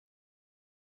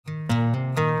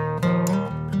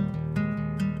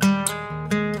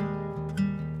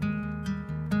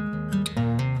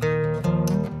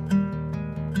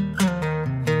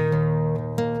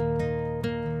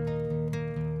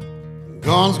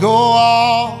Guns go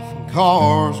off and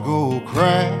cars go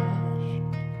crash.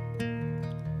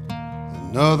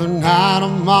 Another night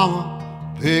of mama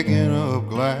picking up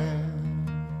glass.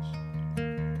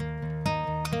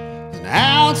 An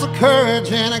ounce of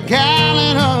courage and a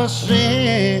gallon of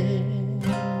sin.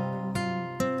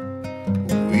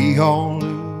 We all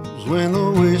lose when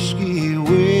the whiskey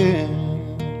wins.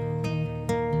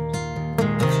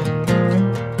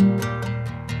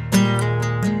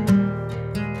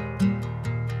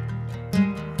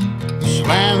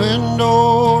 Slamming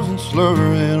doors and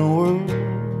slurring words,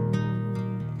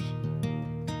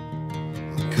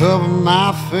 I cover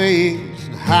my face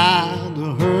and hide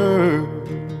the hurt.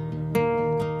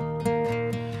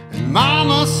 And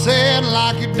mama said,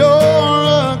 lock your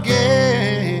door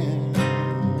again,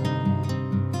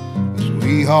 'cause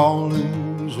we all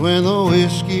lose when the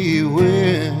whiskey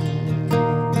wins.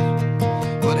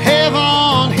 But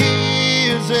heaven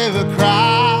hears every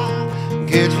cry,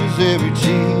 catches every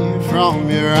tear from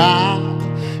your eye,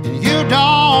 and you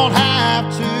don't have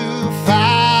to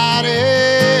fight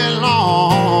it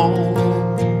long.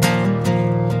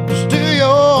 Just do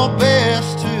your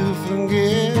best to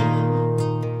forget,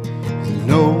 and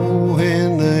know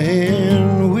in the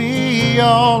end we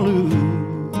all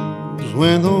lose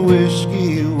when the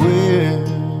whiskey wins.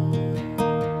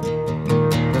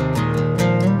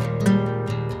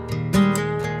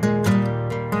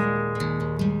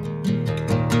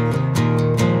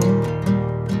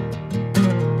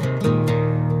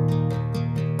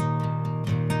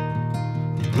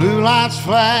 Blue lights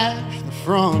flash, the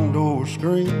front door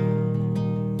scream.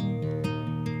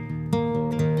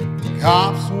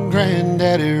 Cops and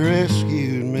granddaddy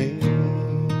rescued me.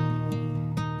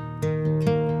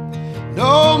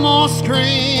 No more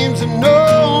screams and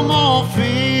no more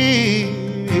fear,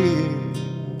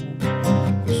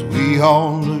 'cause we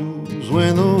all lose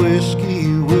when the whiskey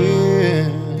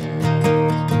wins.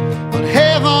 But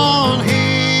heaven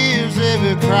hears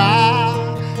every cry,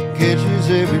 catches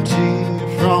every tear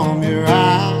from your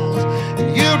eyes, and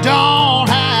you don't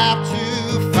have to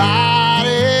fight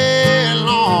it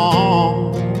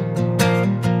long.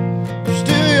 Just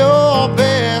do your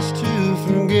best to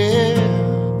forget,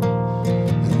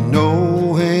 and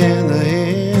know in the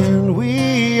end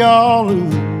we all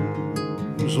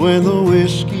lose when the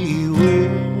whiskey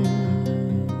wins.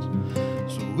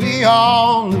 So we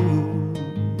all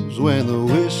lose when the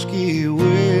whiskey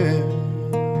wins.